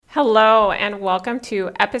Hello, and welcome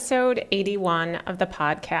to episode 81 of the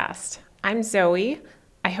podcast. I'm Zoe.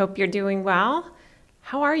 I hope you're doing well.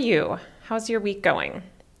 How are you? How's your week going?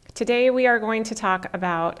 Today, we are going to talk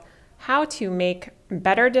about how to make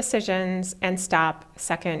better decisions and stop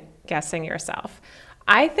second guessing yourself.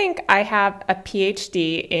 I think I have a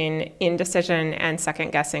PhD in indecision and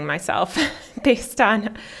second guessing myself based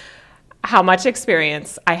on how much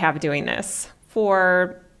experience I have doing this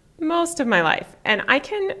for most of my life. And I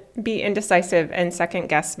can be indecisive and second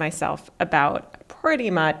guess myself about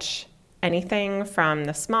pretty much anything from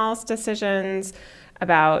the smallest decisions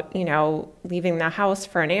about, leaving the house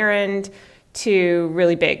for an errand to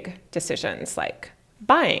really big decisions like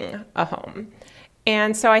buying a home.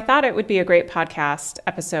 And so I thought it would be a great podcast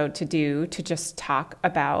episode to just talk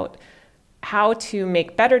about how to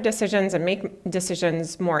make better decisions and make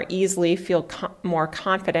decisions more easily, feel more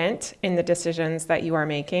confident in the decisions that you are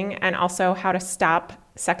making, and also how to stop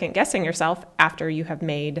second guessing yourself after you have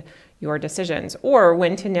made your decisions, or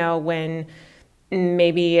when to know when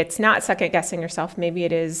maybe it's not second guessing yourself, maybe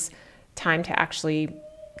it is time to actually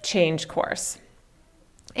change course.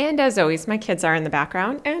 And as always, my kids are in the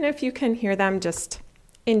background, and if you can hear them, just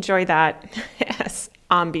enjoy that as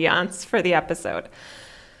ambiance for the episode.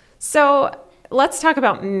 So let's talk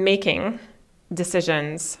about making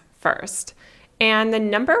decisions first. And the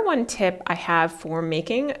number one tip I have for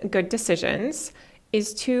making good decisions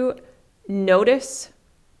is to notice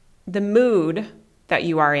the mood that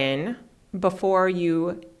you are in before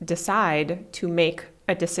you decide to make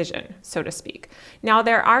a decision, so to speak. Now,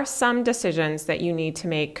 there are some decisions that you need to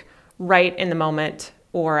make right in the moment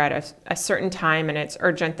or at a certain time, and it's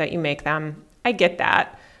urgent that you make them. I get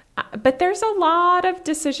that. But there's a lot of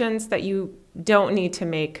decisions that you don't need to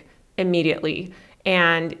make immediately.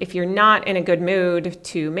 And if you're not in a good mood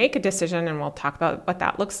to make a decision, and we'll talk about what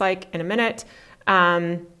that looks like in a minute,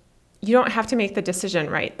 you don't have to make the decision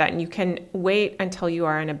right then. You can wait until you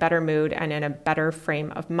are in a better mood and in a better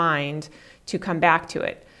frame of mind to come back to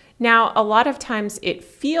it. Now, a lot of times it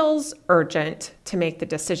feels urgent to make the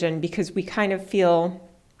decision because we kind of feel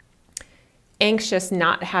anxious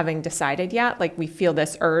not having decided yet. Like we feel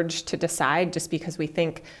this urge to decide just because we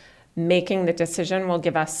think making the decision will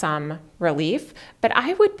give us some relief. But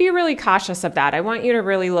I would be really cautious of that. I want you to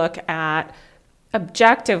really look at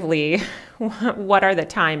objectively what are the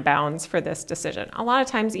time bounds for this decision. A lot of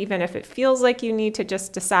times, even if it feels like you need to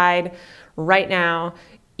just decide right now,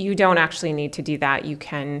 you don't actually need to do that. You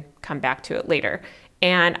can come back to it later.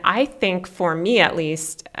 And I think for me, at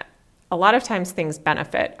least, a lot of times things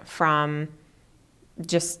benefit from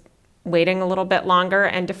just waiting a little bit longer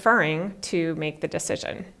and deferring to make the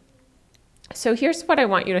decision. So here's what I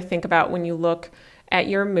want you to think about when you look at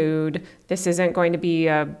your mood. This isn't going to be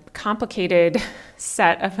a complicated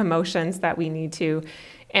set of emotions that we need to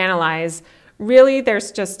analyze. Really,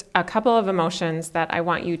 there's just a couple of emotions that I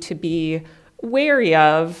want you to be wary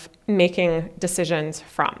of making decisions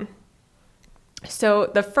from. So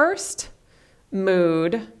the first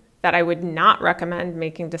mood that I would not recommend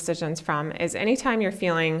making decisions from is anytime you're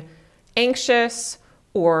feeling anxious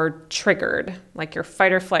or triggered, like your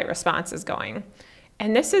fight or flight response is going.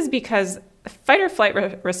 And this is because fight or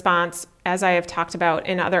flight response, as I have talked about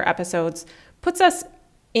in other episodes, puts us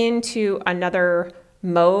into another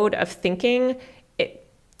mode of thinking.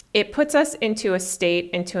 It puts us into a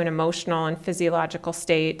state, into an emotional and physiological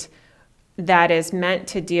state that is meant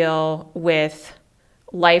to deal with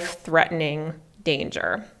life-threatening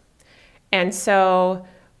danger. And so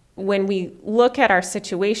when we look at our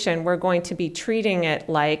situation, we're going to be treating it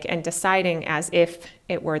like and deciding as if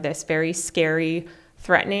it were this very scary,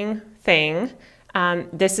 threatening thing.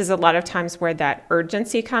 This is a lot of times where that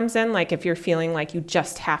urgency comes in, like if you're feeling like you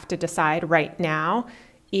just have to decide right now,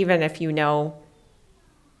 even if you know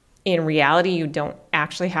in reality you don't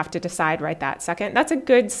actually have to decide right that second. That's a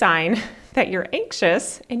good sign that you're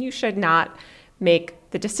anxious and you should not make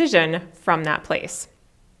the decision from that place.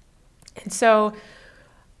 And so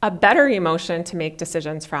a better emotion to make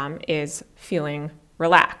decisions from is feeling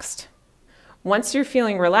relaxed. Once you're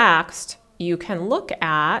feeling relaxed, you can look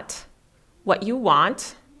at what you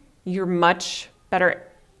want. You're much better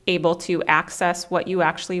able to access what you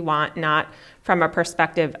actually want, not from a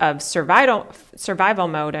perspective of survival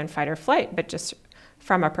mode and fight or flight, but just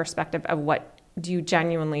from a perspective of what do you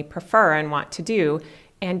genuinely prefer and want to do,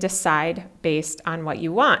 and decide based on what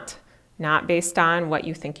you want, not based on what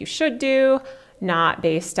you think you should do, not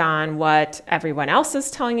based on what everyone else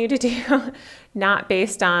is telling you to do, not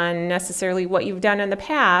based on necessarily what you've done in the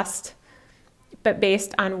past, but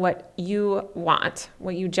based on what you want,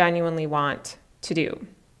 what you genuinely want to do.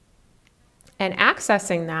 And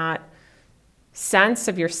accessing that sense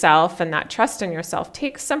of yourself and that trust in yourself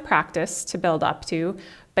takes some practice to build up to,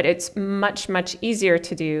 but it's much, much easier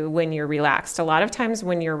to do when you're relaxed. A lot of times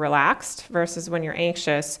when you're relaxed versus when you're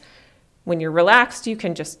anxious, when you're relaxed, you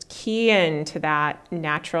can just key into that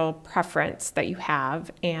natural preference that you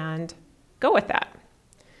have and go with that.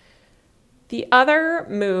 The other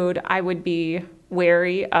mood I would be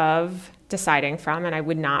wary of deciding from, and I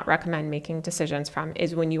would not recommend making decisions from,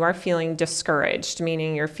 is when you are feeling discouraged,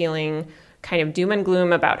 meaning you're feeling kind of doom and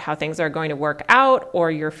gloom about how things are going to work out,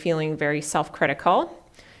 or you're feeling very self-critical.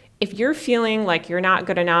 If you're feeling like you're not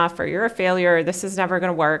good enough or you're a failure, or this is never going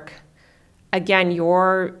to work, again,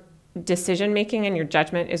 your decision making and your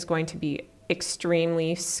judgment is going to be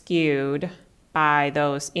extremely skewed by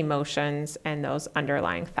those emotions and those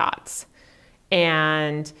underlying thoughts.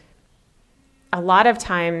 And a lot of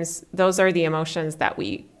times, those are the emotions that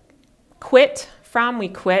we quit from. We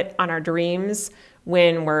quit on our dreams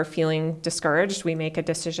when we're feeling discouraged. We make a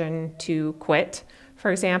decision to quit,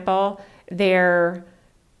 for example. They're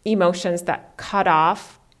emotions that cut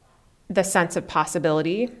off the sense of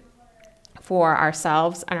possibility for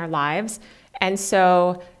ourselves and our lives. And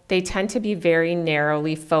so they tend to be very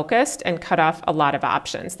narrowly focused and cut off a lot of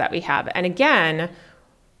options that we have. And again,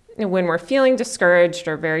 when we're feeling discouraged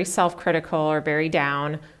or very self-critical or very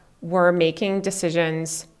down, we're making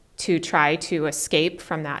decisions to try to escape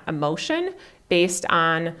from that emotion based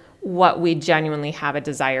on what we genuinely have a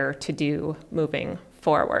desire to do moving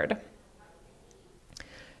forward.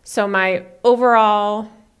 So my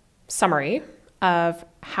overall summary of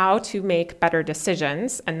how to make better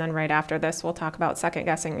decisions, and then right after this, we'll talk about second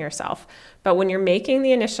guessing yourself. But when you're making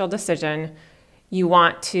the initial decision, you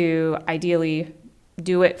want to ideally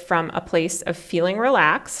do it from a place of feeling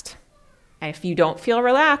relaxed. And if you don't feel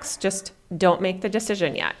relaxed, just don't make the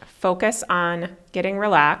decision yet. Focus on getting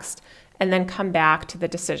relaxed and then come back to the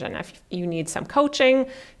decision. If you need some coaching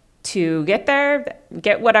to get there,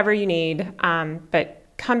 get whatever you need, but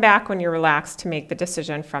come back when you're relaxed to make the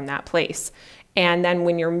decision from that place. And then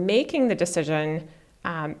when you're making the decision,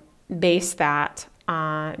 base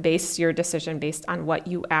your decision based on what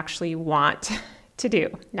you actually want to do,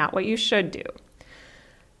 not what you should do.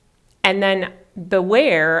 And then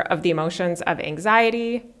beware of the emotions of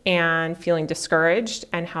anxiety and feeling discouraged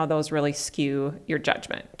and how those really skew your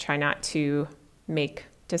judgment. Try not to make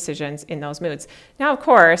decisions in those moods. Now, of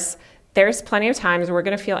course, there's plenty of times we're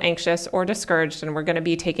going to feel anxious or discouraged, and we're going to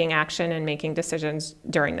be taking action and making decisions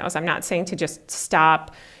during those. I'm not saying to just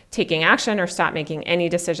stop taking action or stop making any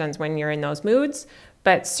decisions when you're in those moods,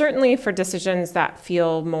 but certainly for decisions that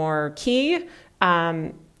feel more key,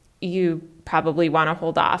 you probably want to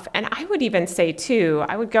hold off. And I would even say too,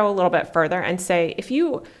 I would go a little bit further and say, if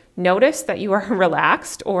you notice that you are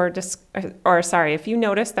relaxed if you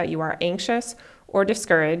notice that you are anxious or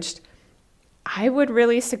discouraged, I would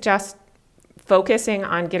really suggest focusing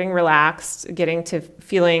on getting relaxed, getting to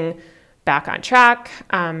feeling back on track,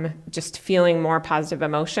 just feeling more positive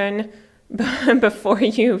emotion before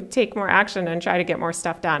you take more action and try to get more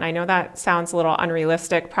stuff done. I know that sounds a little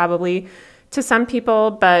unrealistic probably to some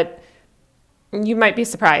people, but you might be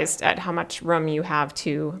surprised at how much room you have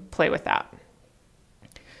to play with that.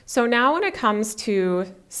 So now when it comes to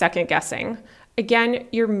second guessing, again,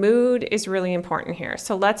 your mood is really important here.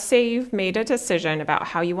 So let's say you've made a decision about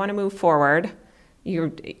how you want to move forward,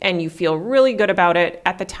 and you feel really good about it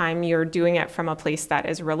at the time. You're doing it from a place that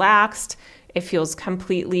is relaxed. It feels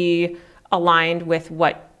completely aligned with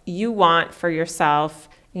what you want for yourself.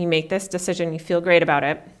 You make this decision, you feel great about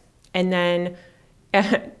it. And then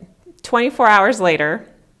 24 hours later,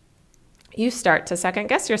 you start to second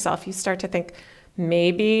guess yourself. You start to think,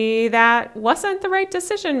 maybe that wasn't the right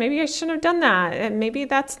decision. Maybe I shouldn't have done that. And maybe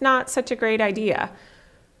that's not such a great idea.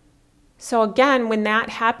 So again, when that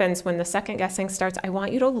happens, when the second guessing starts, I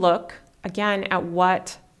want you to look again at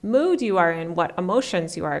what mood you are in, what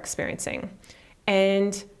emotions you are experiencing.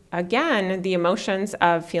 And again, the emotions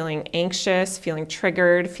of feeling anxious, feeling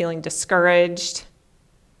triggered, feeling discouraged,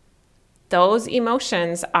 those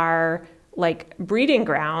emotions are like breeding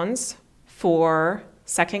grounds for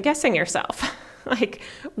second guessing yourself. Like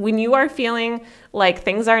when you are feeling like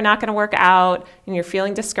things are not going to work out and you're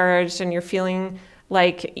feeling discouraged and you're feeling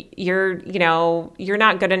like you're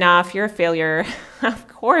not good enough, you're a failure, of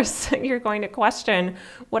course you're going to question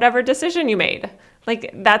whatever decision you made. Like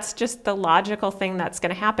that's just the logical thing that's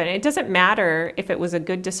going to happen. It doesn't matter if it was a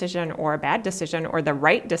good decision or a bad decision or the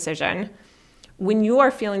right decision. When you are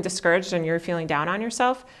feeling discouraged and you're feeling down on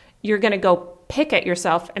yourself, you're going to go pick at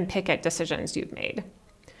yourself and pick at decisions you've made.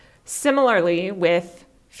 Similarly with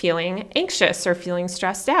feeling anxious or feeling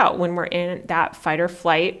stressed out, when we're in that fight or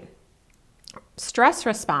flight stress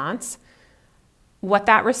response, what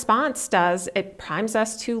that response does, it primes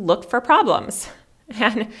us to look for problems.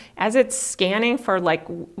 And as it's scanning for like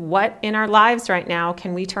what in our lives right now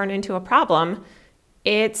can we turn into a problem,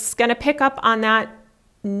 it's going to pick up on that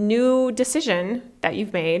new decision that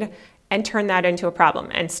you've made and turn that into a problem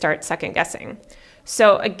and start second guessing.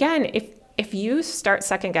 So again, if you start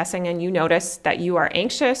second guessing and you notice that you are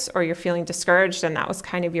anxious or you're feeling discouraged and that was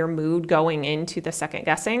kind of your mood going into the second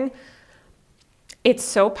guessing, it's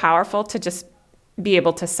so powerful to just be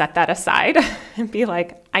able to set that aside and be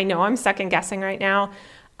like, I know I'm second guessing right now.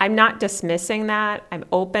 I'm not dismissing that. I'm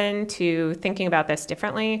open to thinking about this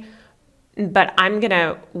differently, but I'm going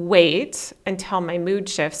to wait until my mood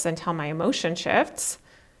shifts, until my emotion shifts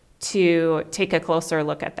to take a closer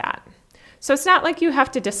look at that. So it's not like you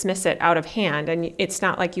have to dismiss it out of hand, and it's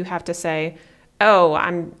not like you have to say, oh,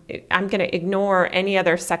 I'm going to ignore any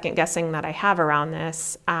other second guessing that I have around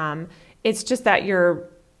this. It's just that you're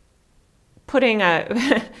putting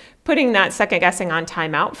that second guessing on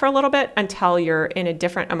timeout for a little bit until you're in a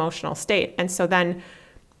different emotional state. And so then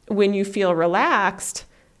when you feel relaxed,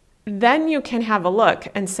 then you can have a look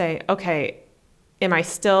and say, okay, am I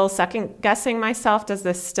still second guessing myself? Does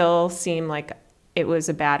this still seem like it was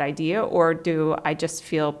a bad idea? Or do I just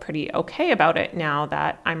feel pretty okay about it now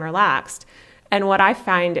that I'm relaxed? And what I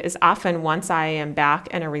find is often once I am back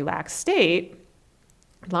in a relaxed state,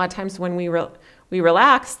 a lot of times when we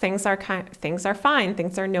relax, things are fine.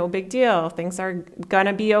 Things are no big deal. Things are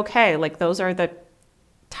gonna be okay. Like those are the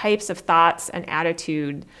types of thoughts and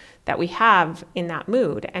attitude that we have in that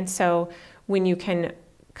mood. And so when you can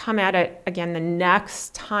come at it again the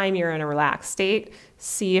next time you're in a relaxed state,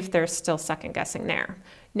 see if there's still second guessing there.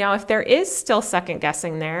 Now, if there is still second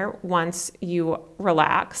guessing there once you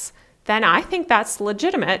relax, then I think that's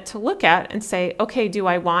legitimate to look at and say, okay, do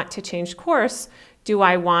I want to change course? Do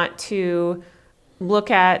I want to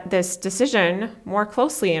look at this decision more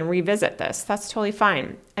closely and revisit this? That's totally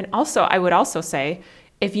fine. And also, I would also say,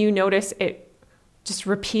 if you notice it just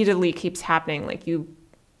repeatedly keeps happening, like you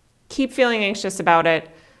keep feeling anxious about it,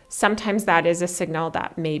 sometimes that is a signal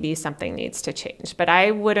that maybe something needs to change. But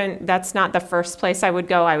that's not the first place I would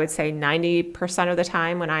go. I would say 90% of the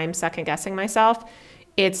time when I'm second guessing myself,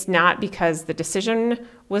 it's not because the decision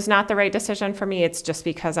was not the right decision for me. It's just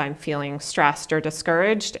because I'm feeling stressed or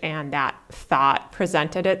discouraged, and that thought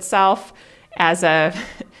presented itself as a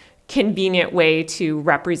convenient way to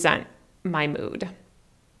represent my mood.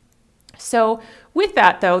 So with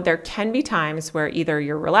that, though, there can be times where either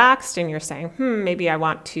you're relaxed and you're saying, maybe I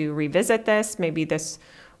want to revisit this. Maybe this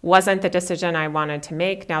wasn't the decision I wanted to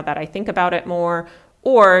make now that I think about it more.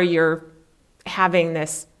 Or you're having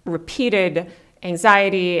this repeated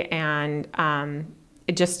anxiety and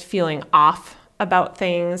just feeling off about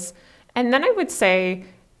things. And then I would say,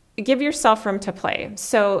 give yourself room to play.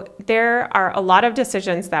 So there are a lot of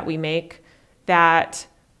decisions that we make that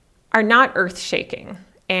are not earth-shaking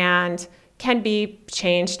and can be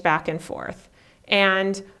changed back and forth.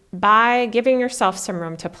 And by giving yourself some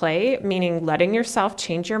room to play, meaning letting yourself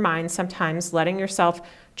change your mind sometimes, letting yourself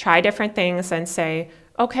try different things and say,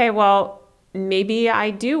 okay, well, maybe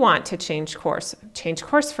I do want to change course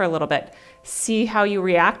for a little bit. See how you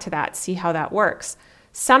react to that. See how that works.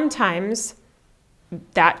 Sometimes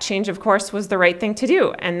that change of course was the right thing to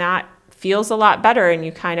do, and that feels a lot better, and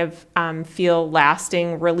you kind of feel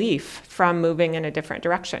lasting relief from moving in a different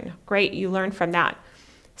direction. Great, you learn from that.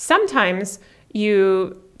 Sometimes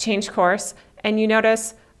you change course and you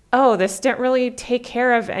notice, oh, this didn't really take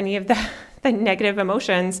care of any of the negative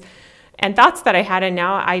emotions and thoughts that I had, and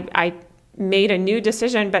now I made a new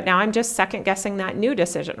decision, but now I'm just second guessing that new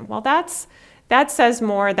decision. Well, that says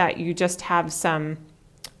more that you just have some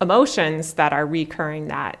emotions that are recurring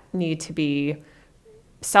that need to be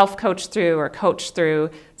self-coached through or coached through.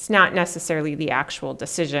 It's not necessarily the actual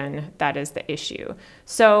decision that is the issue.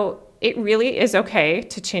 So it really is okay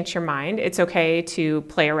to change your mind. It's okay to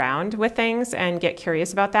play around with things and get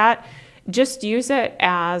curious about that. Just use it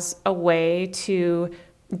as a way to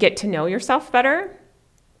get to know yourself better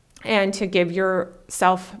and to give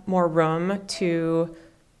yourself more room to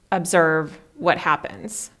observe what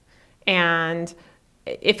happens. And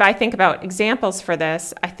if I think about examples for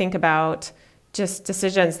this, I think about just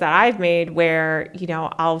decisions that I've made where,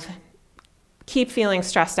 I'll keep feeling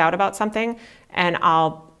stressed out about something and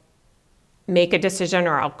I'll make a decision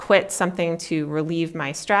or I'll quit something to relieve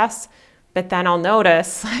my stress. But then I'll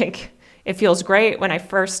notice it feels great when I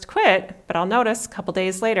first quit, but I'll notice a couple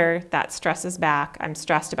days later that stress is back. I'm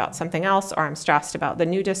stressed about something else, or I'm stressed about the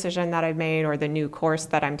new decision that I've made or the new course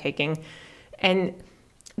that I'm taking. And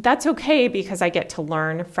that's okay because I get to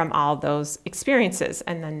learn from all those experiences.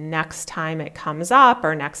 And the next time it comes up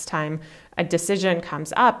or next time a decision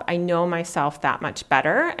comes up, I know myself that much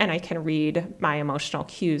better, and I can read my emotional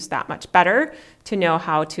cues that much better to know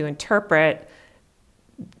how to interpret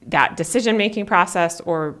that decision-making process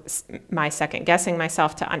or my second guessing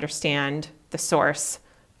myself to understand the source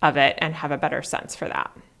of it and have a better sense for that.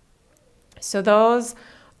 So those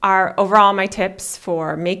are overall my tips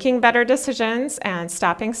for making better decisions and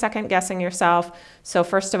stopping second guessing yourself. So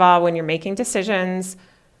first of all, when you're making decisions,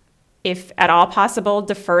 if at all possible,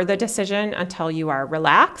 defer the decision until you are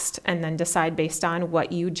relaxed and then decide based on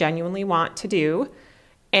what you genuinely want to do.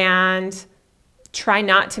 And try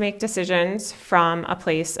not to make decisions from a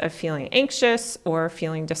place of feeling anxious or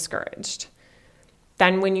feeling discouraged.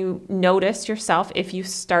 Then when you notice yourself, if you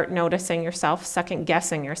start noticing yourself second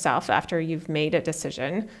guessing yourself after you've made a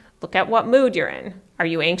decision, look at what mood you're in. Are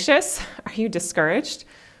you anxious? Are you discouraged?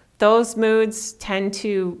 Those moods tend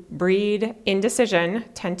to breed indecision,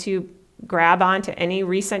 tend to grab onto any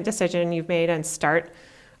recent decision you've made and start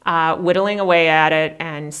whittling away at it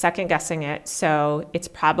and second guessing it. So it's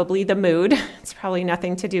probably the mood. It's probably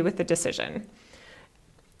nothing to do with the decision.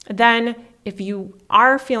 Then if you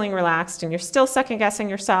are feeling relaxed and you're still second guessing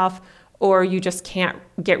yourself, or you just can't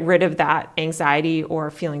get rid of that anxiety or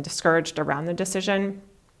feeling discouraged around the decision,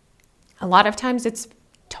 a lot of times it's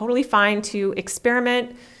totally fine to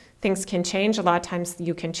experiment. Things can change. A lot of times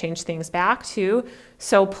you can change things back too.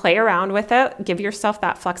 So play around with it, give yourself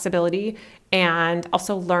that flexibility, and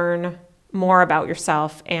also learn more about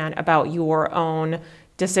yourself and about your own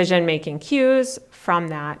decision-making cues from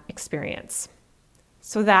that experience.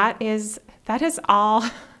 So that is all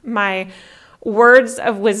my words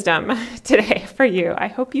of wisdom today for you. I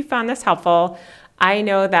hope you found this helpful. I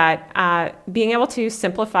know that being able to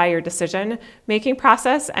simplify your decision-making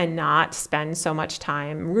process and not spend so much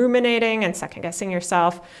time ruminating and second-guessing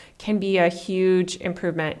yourself can be a huge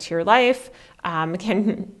improvement to your life,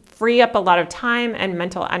 can free up a lot of time and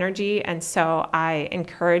mental energy. And so I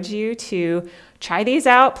encourage you to try these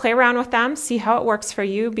out, play around with them, see how it works for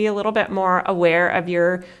you, be a little bit more aware of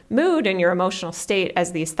your mood and your emotional state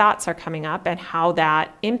as these thoughts are coming up and how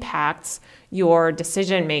that impacts your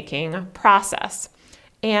decision-making process.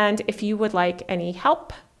 And if you would like any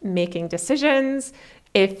help making decisions,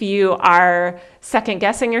 if you are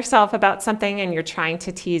second-guessing yourself about something and you're trying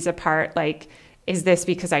to tease apart, like, is this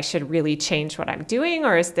because I should really change what I'm doing,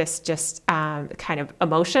 or is this just kind of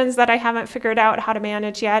emotions that I haven't figured out how to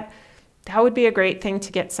manage yet? That would be a great thing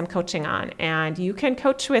to get some coaching on. And you can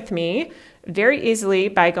coach with me very easily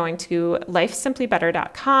by going to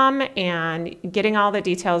lifesimplybetter.com and getting all the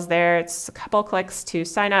details there. It's a couple clicks to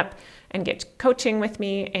sign up and get coaching with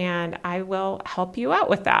me, and I will help you out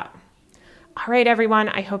with that. All right, everyone,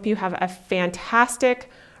 I hope you have a fantastic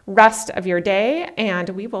rest of your day, and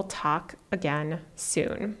we will talk again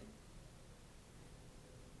soon.